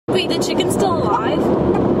Wait, the chicken's still alive?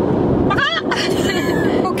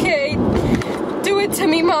 Okay, do it to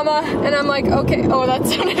me, mama. And I'm like, okay. Oh, that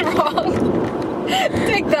sounded wrong.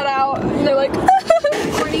 Take that out. And they're like,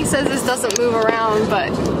 Courtney says this doesn't move around,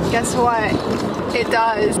 but guess what? It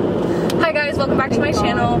does. Hi guys, welcome back to my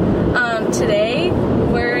channel. Today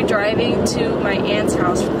we're driving to my aunt's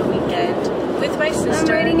house for the weekend with my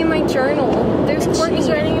sister. I'm writing in my journal. There's Courtney.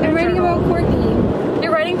 I'm writing about Courtney.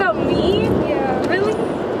 You're writing about me? Yeah. Really?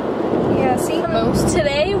 Yeah, see?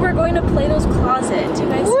 Today we're going to Plato's Closet. Do you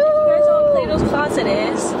guys, if you guys know what Plato's Closet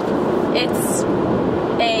is, it's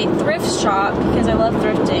a thrift shop because I love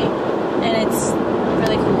thrifting. And it's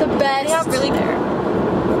really cool. The best. They have really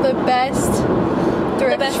The best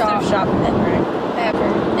thrift shop ever.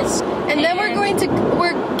 And then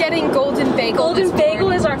we're getting Golden Bagel. Golden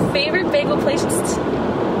Bagel is our favorite bagel place.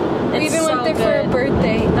 We even went there for a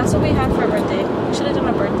birthday. That's what we had for a birthday. We should have done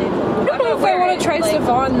a birthday vlog. I don't know if I want to try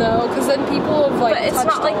Savon though, because then people have like. But it's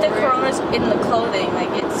not like the Corona's in the clothing.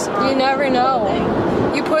 Like it's not. You never know.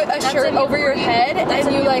 Clothing. You put a shirt over your head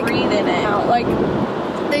and you like breathe in it. Out. Like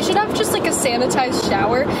they should have just like a sanitized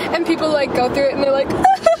shower, and people like go through it and they're like.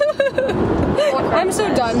 I'm so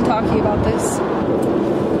done talking about this.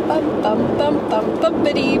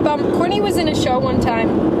 Bumpity bump. Courtney was in a show one time.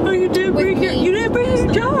 Oh, you didn't bring your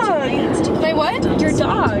dog. My what? Your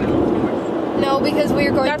dog. No, because we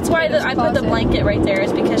were going. That's why I put the blanket right there.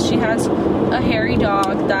 Is because she has a hairy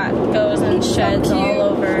dog that goes and sheds all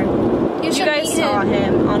over. You guys saw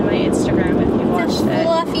him on my Instagram if you watched it.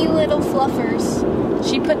 Fluffy little fluffers.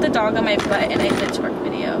 She put the dog on my butt and I did a twerk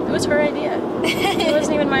video. It was her idea. It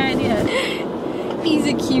wasn't even my idea. He's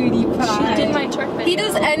a cutie pie. She did my twerk video. He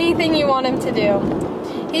does anything you want him to do.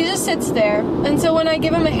 He just sits there. And so when I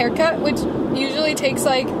give him a haircut, which usually takes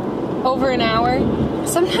like over an hour,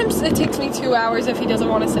 sometimes it takes me 2 hours if he doesn't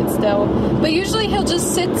want to sit still. But usually he'll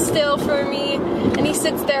just sit still for me, and he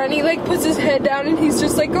sits there and he like puts his head down and he's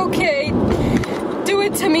just like, okay, do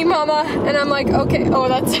it to me, mama. And I'm like, okay. Oh,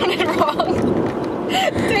 that sounded wrong.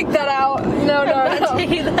 Take that out. No.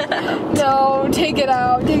 Take that out. No, take it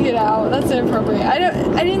out. Take it out. That's inappropriate.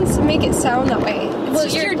 I didn't make it sound that way. It's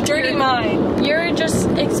just your dirty mind. You're just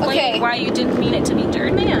explaining why you didn't mean it to be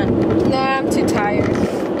dirty, man. Nah, I'm too tired.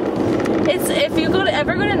 It's if you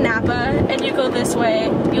ever go to Napa and you go this way,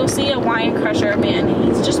 you'll see a wine crusher man.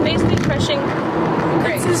 He's just basically crushing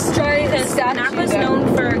grapes. Because Napa's known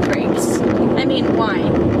for grapes. I mean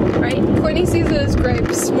wine, right? Courtney sees it as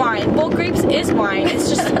grapes. Wine. Well, grapes is wine. It's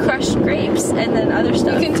just crushed grapes and then other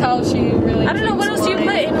stuff. You can tell she really. I don't know what else do you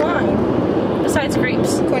put in wine besides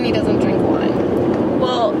grapes. Courtney doesn't drink wine.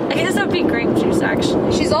 Well, I guess that would be grape juice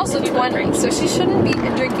actually. She's also 20, so she shouldn't be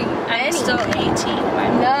drinking. I'm still 18.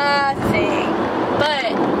 Nothing.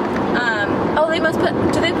 But oh, they must put.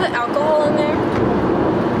 Do they put alcohol in there?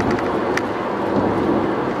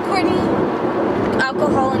 Courtney.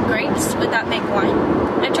 Alcohol and grapes, would that make wine?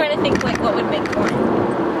 I'm trying to think like what would make wine.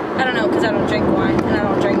 I don't know because I don't drink wine and I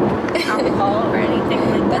don't drink alcohol or anything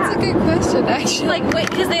like that. That's a good question, actually. Like, wait,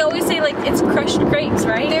 because they always say like it's crushed grapes,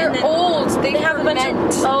 right? They're old. They have a bunch of.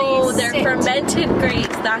 Oh, they're fermented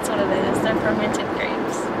grapes. That's what it is. They're fermented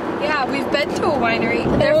grapes. Yeah, we've been to a winery.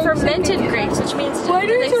 They're fermented grapes, which means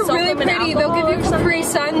wineries are really pretty. They'll give you Capri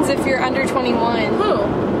Suns if you're under 21. Who?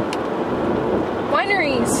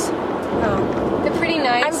 Wineries. Oh. They're pretty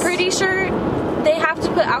nice. I'm pretty sure they have to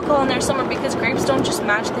put alcohol in there somewhere because grapes don't just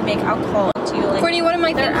magically make alcohol into you. Like, Courtney, what am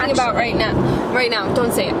I thinking about right now? Right now,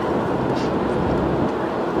 don't say it.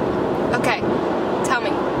 Okay, tell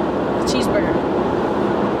me. Cheeseburger.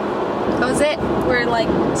 That was it? We're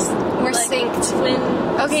synced. Twin.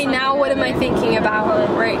 Okay, now what am I thinking about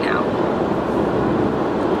right now?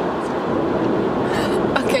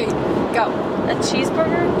 Okay, go. A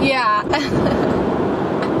cheeseburger? Yeah.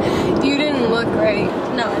 You didn't look right.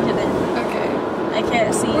 No, I didn't. Okay. I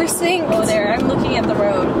can't see. We're synced. Oh, there. I'm looking at the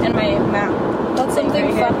road and my map. That's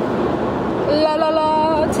something fun. La la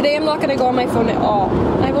la. Today I'm not going to go on my phone at all.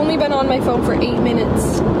 I've only been on my phone for 8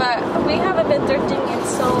 minutes. But we haven't been thrifting in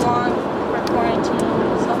so long for quarantine.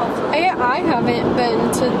 So hopefully. I haven't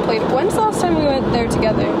been to Play. When's the last time we went there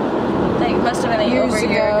together? Like, must have been over a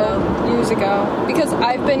year ago. Years ago. Because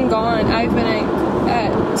I've been gone. I've been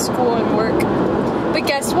at school and work. But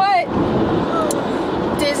guess what?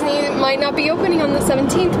 Disney might not be opening on the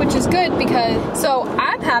 17th, which is good because... So,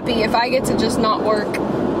 I'm happy if I get to just not work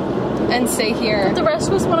and stay here. But the rest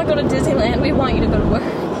of us want to go to Disneyland. We want you to go to work.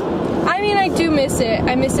 I mean, I do miss it.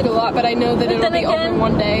 I miss it a lot, but I know that it'll be open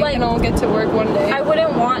one day, and I'll get to work one day. I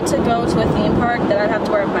wouldn't want to go to a theme park that I'd have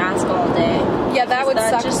to wear a mask all day. Yeah, that would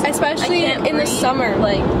suck, especially in the summer.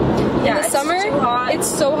 Like, In the summer, too hot. it's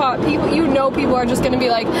so hot. People, people are just gonna be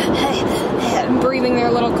like breathing their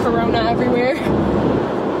little corona everywhere.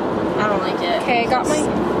 I don't like it. Okay, I got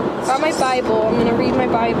my Bible. I'm gonna read my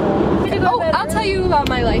Bible. Oh, I'll tell you about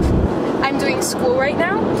my life. I'm doing school right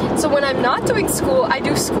now. So when I'm not doing school, I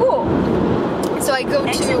do school. So I go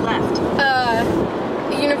to a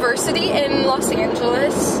university in Los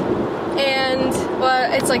Angeles, and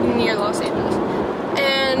well, it's like near Los Angeles.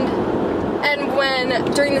 And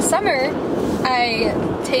when during the summer, I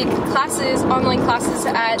take classes, online classes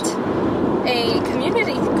at a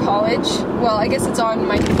community college. Well, I guess it's on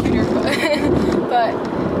my computer, but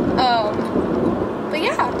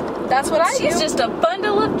yeah, that's what I do. She's just a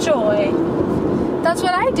bundle of joy. That's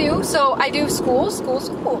what I do. So I do school,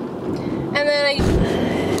 and then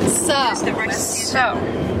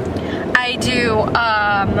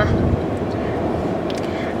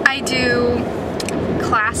I do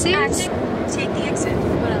classes. Take the exit.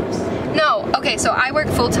 What else? No, okay, so I work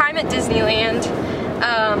full-time at Disneyland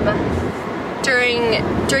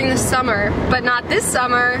during the summer, but not this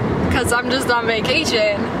summer because I'm just on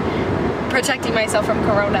vacation protecting myself from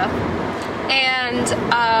corona. And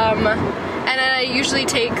then I usually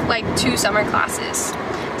take like 2 summer classes.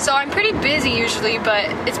 So I'm pretty busy usually, but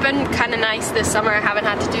it's been kind of nice this summer. I haven't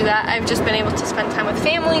had to do that. I've just been able to spend time with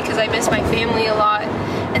family because I miss my family a lot.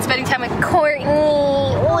 And spending time with Courtney. Look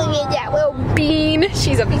at that little bean.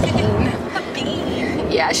 She's a bean. A bean?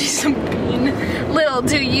 Yeah, she's a bean. Little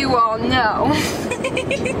do you all know.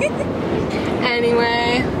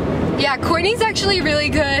 Anyway. Yeah, Courtney's actually really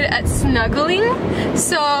good at snuggling.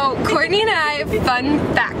 So Courtney and I, fun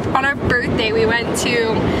fact, on our birthday we went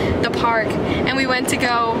to the park and we went to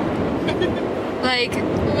go like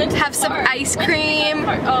have some ice cream.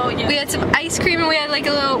 Oh yeah. We had some ice cream and we had like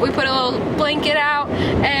we put a little blanket out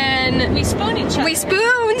and we spooned each other. We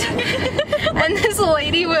spooned. And this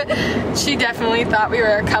lady she definitely thought we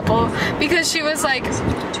were a couple because she was like,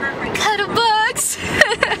 cuddle bugs.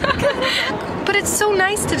 But it's so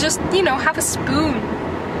nice to just, have a spoon.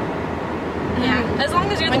 Yeah, as long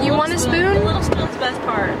as you're when you want a spoon, the little spoon's the best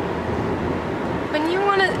part. When you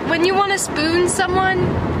want to spoon someone,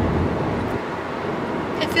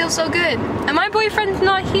 it feels so good. And my boyfriend's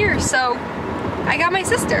not here, so I got my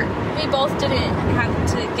sister. We both didn't have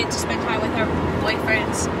to get to spend time with our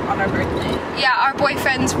boyfriends on our birthday. Yeah, our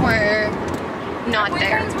boyfriends were not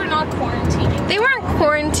there. Our boyfriends were not quarantining. They weren't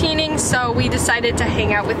quarantining, so we decided to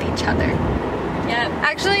hang out with each other. Yeah.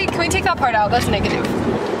 Actually, can we take that part out? That's negative.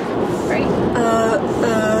 Right?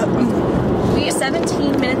 We are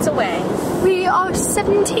 17 minutes away. We are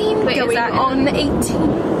 17 Wait, going on 18.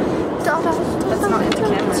 That's not in the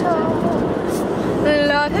camera.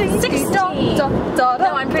 16.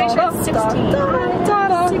 No, I'm pretty sure it's 16.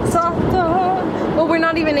 Well, we're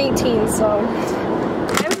not even 18, so.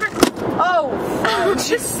 Oh,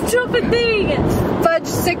 just stupid thing.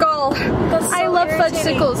 Fudge-sicle. So I love irritating.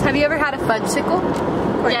 fudge-sicles. Have you ever had a fudge-sicle?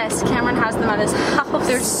 Yes, Cameron has them at his house.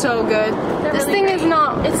 They're so good. This really thing great. is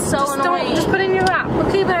not. It's so annoying. Just put it in your lap.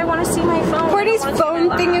 Okay, but I want to see my phone. Courtney's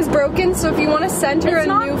phone thing is broken, so if you want to send her a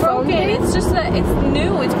new phone, it's just that it's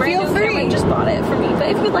new. It's brand Feel new. free. Cameron just bought it for me. But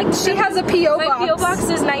if you'd like to, she has a P.O. box. My P.O. box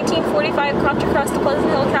is 1945 Contra Costa, Pleasant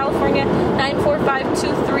Hill, California,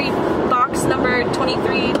 94523, box number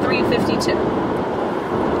 23352.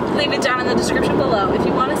 Leave it down in the description below if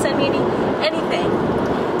you want to send me anything.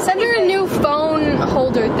 Send her a new phone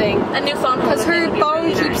holder thing. A new phone holder. Because her phone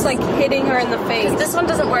really keeps nice. like hitting her in the face. This one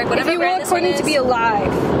doesn't work. Whatever if you brand want this one Courtney is, to be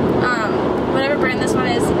alive, whatever brand this one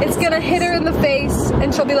is, it's gonna hit her in the face,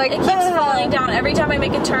 and she'll be like, it keeps falling down every time I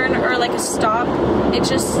make a turn or like a stop. It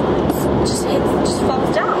just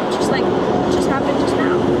falls down, just like just happened just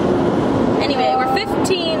now. Anyway, we're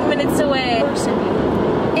 15 minutes away.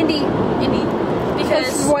 Indy.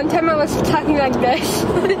 Because one time I was talking like this,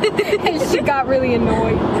 and she got really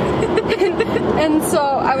annoyed. And so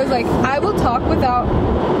I was like, I will talk without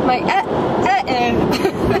my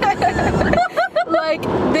like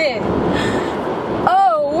this.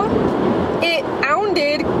 Oh, it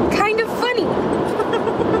sounded kind of funny.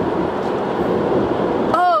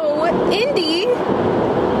 Oh, Indy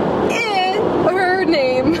is her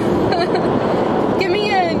name. Give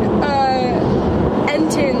me an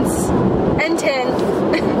Enten.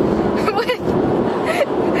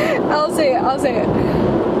 I'll say it.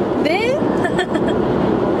 Then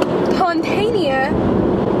Pontania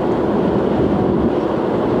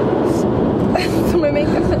swimming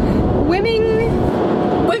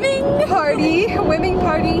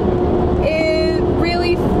party is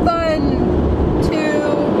really fun to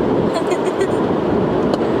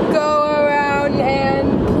go around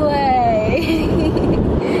and play.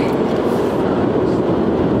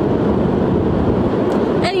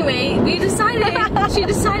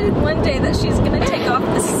 decided one day that she's gonna take off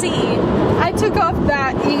the C I took off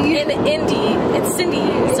that E. in Indy. It's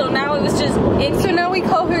Cindy. So now it was just Indy. So now we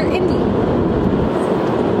call her Indy.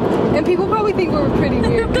 And people probably think we're pretty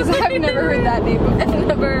weird because I've never heard that name before. I've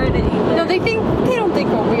never heard it either. No, they don't think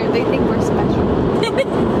we're weird. They think we're special.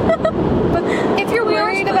 But if you're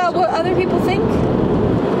worried about what other people think,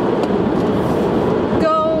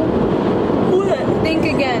 go think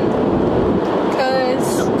again.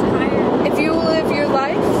 Because if you live your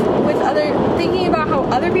life with thinking about how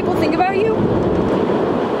other people think about you,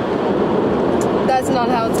 that's not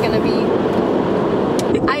how it's gonna be.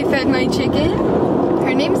 I fed my chicken.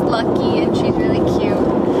 Her name's Lucky, and she's really cute.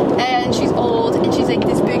 And she's old, and she's like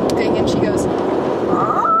this big thing, and she goes,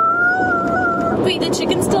 wait, the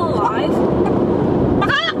chicken's still alive?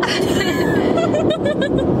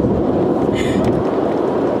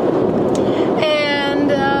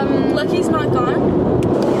 and Lucky's not gone?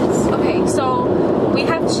 yes. Okay, so we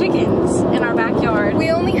have chickens in our backyard.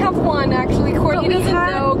 We only have one, actually. Courtney doesn't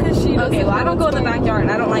know because she doesn't. Okay, well, I don't go in the backyard.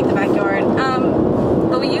 I don't like the backyard.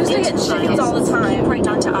 But we used to get chickens all the time. Right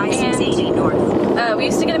onto I-680 North. We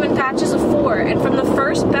used to get them in batches of 4, and from the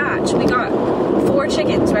first batch, we got 4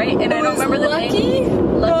 chickens, right? And I don't remember the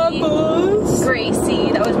name. Lucky, Bubbles,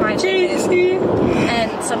 Gracie, that was my chicken,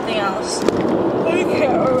 and something else. I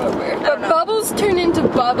can't remember. But Bubbles turned into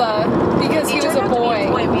Bubba because he was a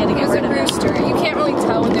boy. We had to He get was a rid of him. rooster. You can't really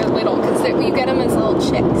tell when they're little because you get them as little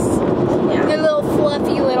chicks. Yeah. They're little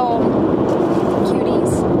fluffy little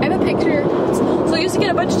cuties. I have a picture. So we used to get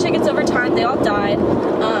a bunch of chickens over time. They all died.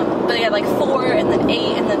 But they had like 4, and then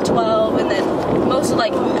 8, and then 12, and then most of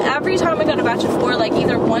every time we got a batch of 4, like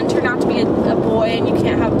either one turned out to be a boy, and you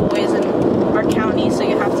can't have boys in our county, so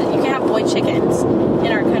you can't have boy chickens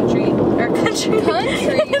in our country.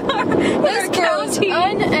 This girl's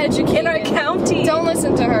uneducated. In our county. Don't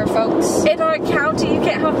listen to her, folks. In our county, you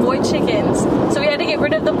can't have boy chickens. So we had to get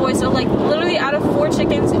rid of the boys. So literally out of 4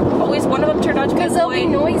 chickens, always one of them turned out to be a boy. Because they'll be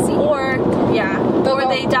noisy. Or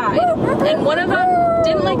they died. And one of them,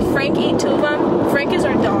 didn't Frank eat 2 of them? Frank is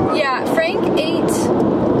our dog. Yeah, Frank ate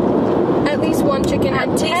at least 1 chicken. At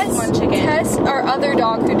least one chicken. Tess, our other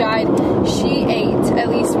dog who died, she ate at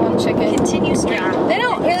least 1 chicken. Continue straight. They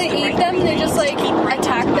don't really eat them, they just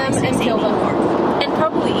attack them and kill them. And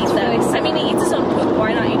probably eat them. I mean, he eats his own poop.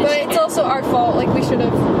 Why not eat it? But it's also our fault. We should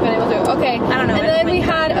have been able to. Okay. I don't know. And then we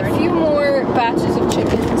had a few more batches of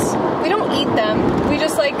chickens. We don't eat them. We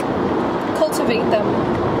just cultivate them.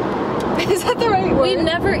 Is that the right word? We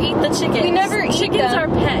never eat the chickens. We never eat chickens them. are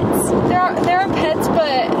pets. They're our pets,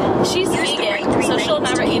 but She's vegan, so she'll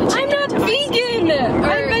never eat a chicken. I'm not vegan. Or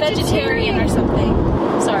I'm vegetarian or something.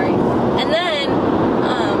 Sorry. And then,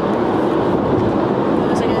 what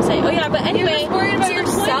was I gonna say? Oh yeah, but anyway. You're just worried about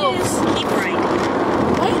yourself. Keep right.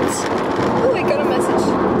 What? Oh, I got a message.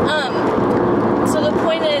 So the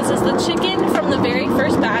point is the chicken from the very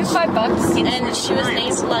first batch, $5. and she was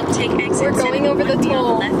named Lucky. Take exit We're going over the 71 on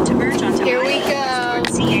toll. left to merge onto Here we I-6 go.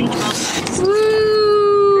 towards CH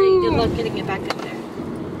Woo! Good luck getting it back in there.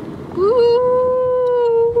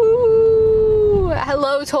 Woo!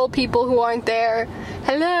 Hello, toll people who aren't there.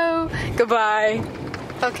 Hello. Goodbye.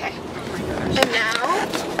 Okay. And now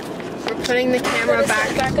we're putting the camera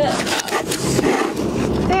back up.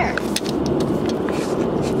 there.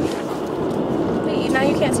 Wait, now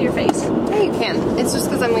you can't see your face. Yeah, you can. It's just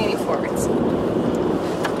because I'm leaning forwards.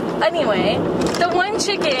 Anyway, the one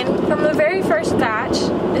chicken from the very first batch,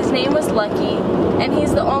 his name was Lucky, and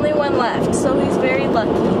he's the only one left, so he's very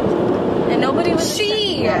lucky. And nobody was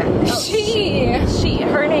She. Her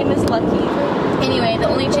name is Lucky. Anyway, the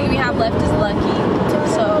only chicken we have left is Lucky,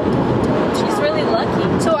 so she's really lucky.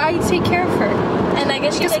 So I take care of her. And I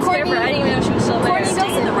guess she Because takes care of her. I didn't even know she was still there. Courtney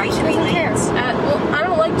Stay in the right doesn't 3 care. lanes. Well, I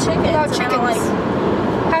don't like chickens. About I don't chickens. like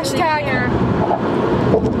Hashtag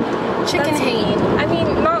chicken That's hate. mean. I mean,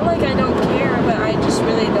 not like I don't care, but I just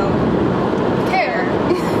really don't Care.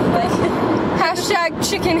 like. Hashtag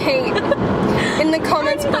chicken hate in the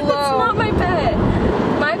comments That's below. not my pet.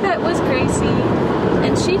 My pet was Gracie,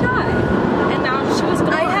 and she died, and now she was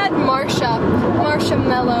gone. I had Marsha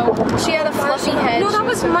Mello. She had a fluffy head. No, She that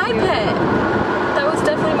was so my cute. pet. That was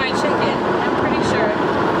definitely my chicken. I'm pretty sure.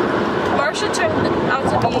 Marsha turned out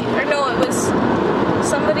to be, or no, it was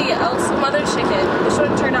somebody else, some other chicken. This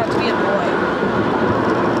one turned out to be a boy.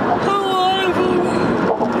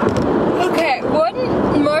 Okay,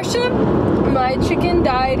 Marsha, my chicken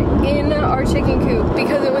died in our chicken coop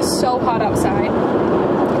because it was so hot outside.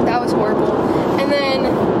 That was horrible. And then,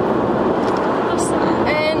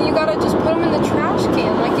 and you gotta just put them in the trash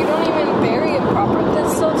can. You don't even bury them properly.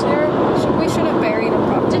 That's so terrible. We should have buried them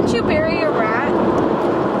properly. Didn't you bury a rat?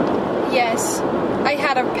 Yes. I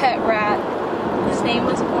had a pet rat. His name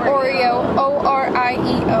was Oreo. Oreo.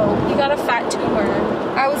 O-R-I-E-O. He got a fat tumor.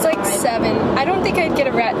 I was like 7. I don't think I'd get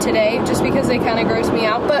a rat today, just because they kind of gross me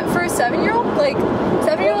out. But for a 7-year-old, like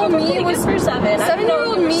 7-year-old me was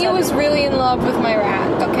 7-year-old me was really in love with my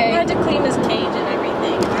rat. Okay. I had to clean his cage and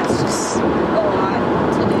everything. That's just a lot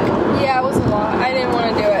to do. Yeah, it was a lot. I didn't want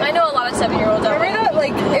to do it. I know a lot of 7-year-olds. Remember that?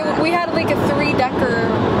 Like we had like a 3-decker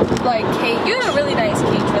like cage. You had a really nice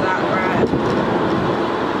cage for that rat.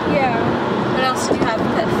 Yeah. What else did you have?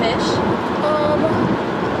 Pet fish?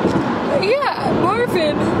 Yeah,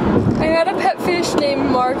 Marvin. I had a pet fish named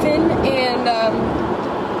Marvin, and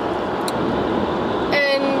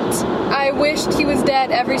I wished he was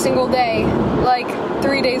dead every single day, like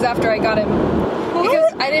 3 days after I got him,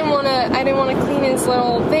 because I didn't want to clean his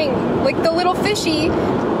little thing, like the little fishy.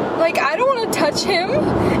 Like I don't want to touch him,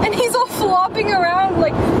 and he's all flopping around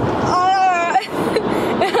like, and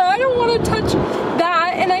I don't want to touch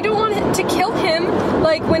that, and I don't want to kill him,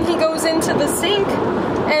 like when he goes into the sink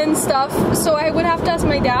and stuff. So I would have to ask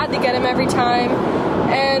my dad to get him every time,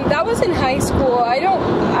 and that was in high school. I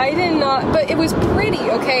did not, but it was pretty.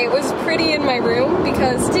 Okay, it was pretty in my room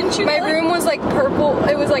because my room was like purple.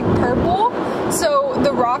 It was like purple. So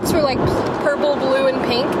the rocks were like purple, blue, and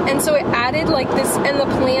pink, and so it added like this, and the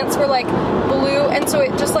plants were like blue, and so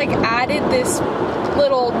it just like added this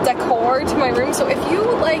little decor to my room. So if you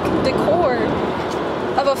like decor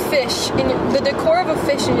of a fish the decor of a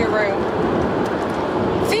fish in your room,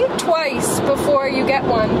 think twice before you get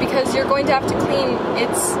one, because you're going to have to clean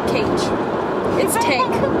its cage, its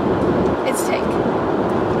tank,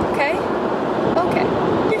 Okay.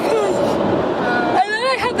 And then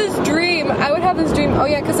I had this dream. Oh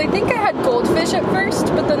yeah, because I think I had goldfish at first,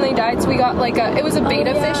 but then they died, so we got like it was a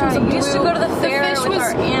beta fish. It was a blue. We used to go to the fair with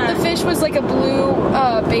our aunt. The fish was like a blue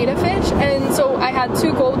beta fish, and so I had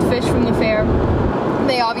 2 goldfish from the fair.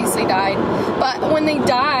 They obviously died, but when they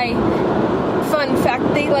die, fun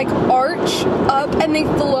fact, they like arch up and they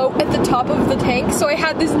float at the top of the tank. So I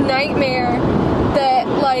had this nightmare that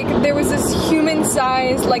like there was this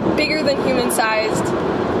human-sized, like bigger than human-sized,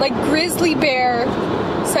 like grizzly bear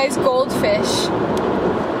sized goldfish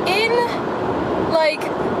in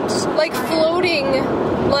like floating,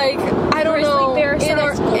 like I don't know,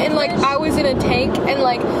 in like I was in a tank, and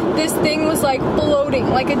like this thing was like floating,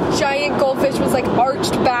 like a giant goldfish was like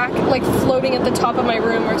arched back, like floating at the top of my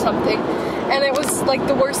room or something, and it was like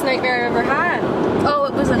the worst nightmare I ever had. Oh,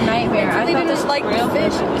 it was a nightmare. I really didn't like the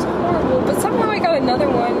fish. It was horrible, but somehow I got another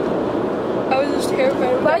one. I was just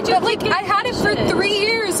terrified. But like I had it for 3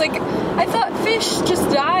 years. Like I thought fish just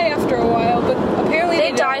die after a while, but apparently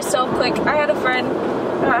they die so quick. I had a friend.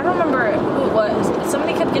 I don't remember who it was.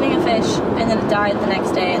 Somebody kept getting a fish, and then it died the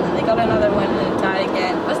next day, and then they got another one, and it died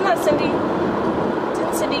again. Wasn't that Cindy?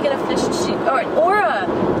 Didn't Cindy get a fish? Aura.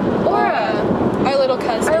 Our little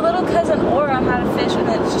cousin Aura had a fish, and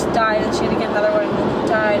then it just died, and she had to get another one, and then it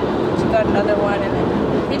died. And she got another one, and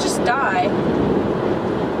then they just die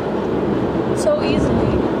so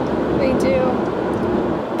easily. They do.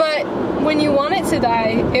 But when you want it to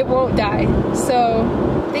die, it won't die. So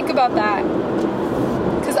think about that.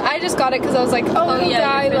 Because I just got it because I was like, it'll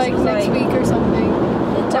die like next week or something.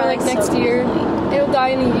 Or like next year. It'll die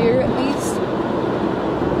in a year at least.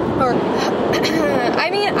 Or, I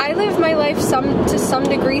mean, I live my life to some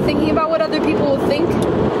degree thinking about what other people will think.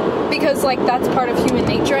 Because like that's part of human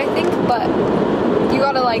nature, I think. But you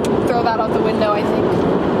gotta like throw that out the window, I think.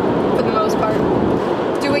 For the most part.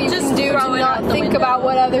 Do what you can do to not think about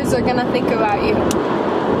what others are gonna think about you.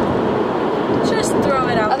 Just throw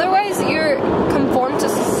it out. Otherwise, you're conformed to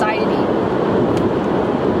society.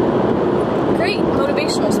 Great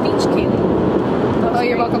motivational speech, Kaylee. Oh,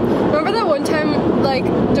 you're welcome. Remember that one time, like,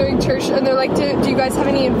 during church, and they're like, do you guys have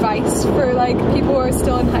any advice for, like, people who are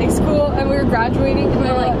still in high school? And we were graduating, and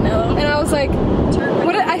they're like, no. And I was like,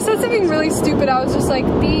 I said something really stupid. I was just like,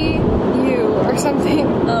 be you, or something.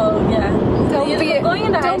 Oh, yeah.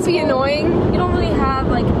 Don't be annoying. You don't really have,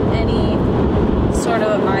 like, any sort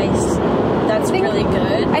of advice that's really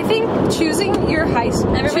good. I think choosing your high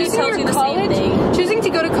school, choosing to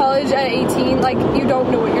go to college at 18, like, you don't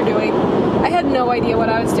know what you're doing. I had no idea what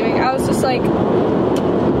I was doing. I was just like,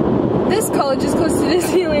 this college is close to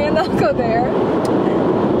Disneyland, I'll go there.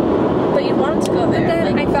 But you wanted to go there. But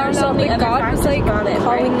then I found out that God was like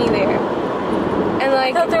calling me there. And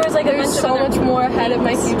like, I thought there was like there's so much more ahead of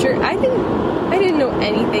my future. I didn't know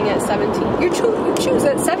anything at 17. You choose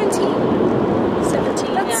at 17.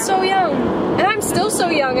 17. That's so young. And I'm still so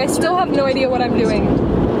young. I still have no idea what I'm doing.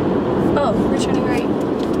 Oh, we're turning right.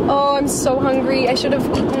 Oh, I'm so hungry. I should have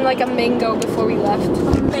eaten like a mango before we left.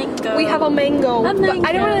 A mango. We have a mango. A mango. But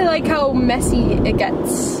I don't really like how messy it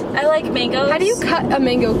gets. I like mangoes. How do you cut a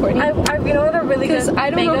mango, Courtney? You know what are really good I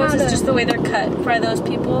don't know mangoes how to... is just the way they're cut by those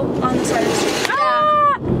people on the side of the street.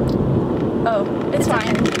 Ah! Oh, it's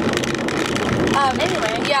fine.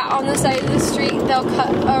 Anyway, yeah, on the side of the street they'll cut.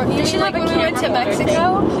 Or you mean like when we went to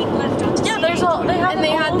Mexico? Yeah, there's all they have. And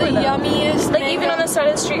they had the yummiest. Like even on the side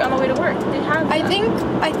of the street on the way to work, they have. I think.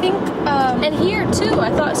 And here too. I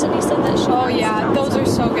thought Sydney said that. Oh yeah, those are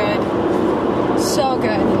so good. So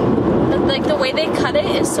good. Like the way they cut it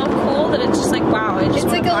is so cool that it's just like wow. It's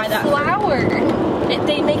like a flower.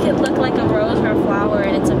 They make it look like a rose or a flower,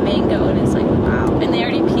 and it's a mango, and it's like wow. And they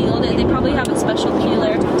already peeled it. They probably have a special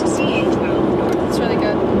peeler. It's really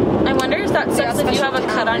good. I wonder if that sucks if you have a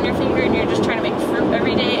cut on your finger and you're just trying to make fruit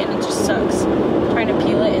every day, and it just sucks trying to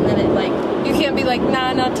peel it, and then it like you can't be like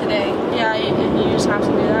nah, not today. Yeah, you just have to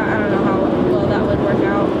do that. I don't know how well that would work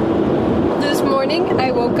out. This morning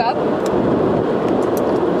I woke up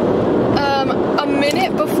a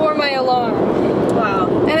minute before my alarm.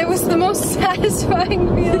 Wow. And it was the most satisfying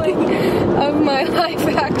feeling of my life,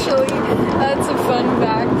 actually. That's a fun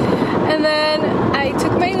fact. And then I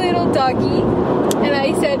took my little doggy and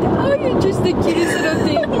I said, oh, you're just the cutest little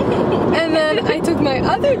thing. And then I took my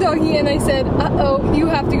other doggy and I said, uh-oh, you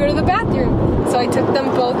have to go to the bathroom. So I took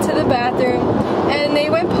them both to the bathroom and they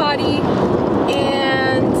went potty,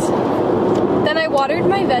 and then I watered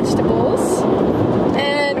my vegetables.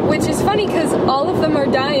 And which is funny because all of them are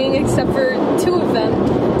dying except for 2 of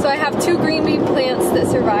them. So I have 2 green bean plants that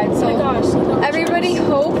survived. So everybody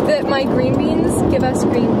hope that my green beans give us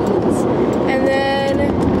green beans. And then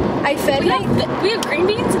I fed we have green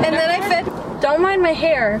beans. And then I fed. Don't mind my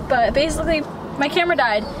hair, but basically my camera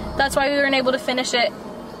died. That's why we weren't able to finish it.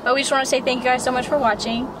 But we just want to say thank you guys so much for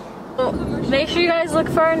watching. So make sure you guys look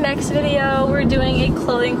for our next video. We're doing a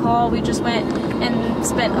clothing haul. We just went and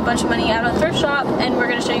spent a bunch of money at a thrift shop, and we're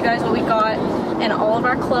going to show you guys what we got and all of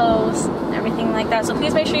our clothes and everything like that. So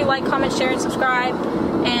please make sure you like, comment, share, and subscribe,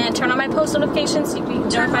 and turn on my post notifications so you can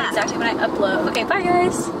be notified exactly when I upload. Okay, bye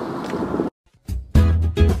guys.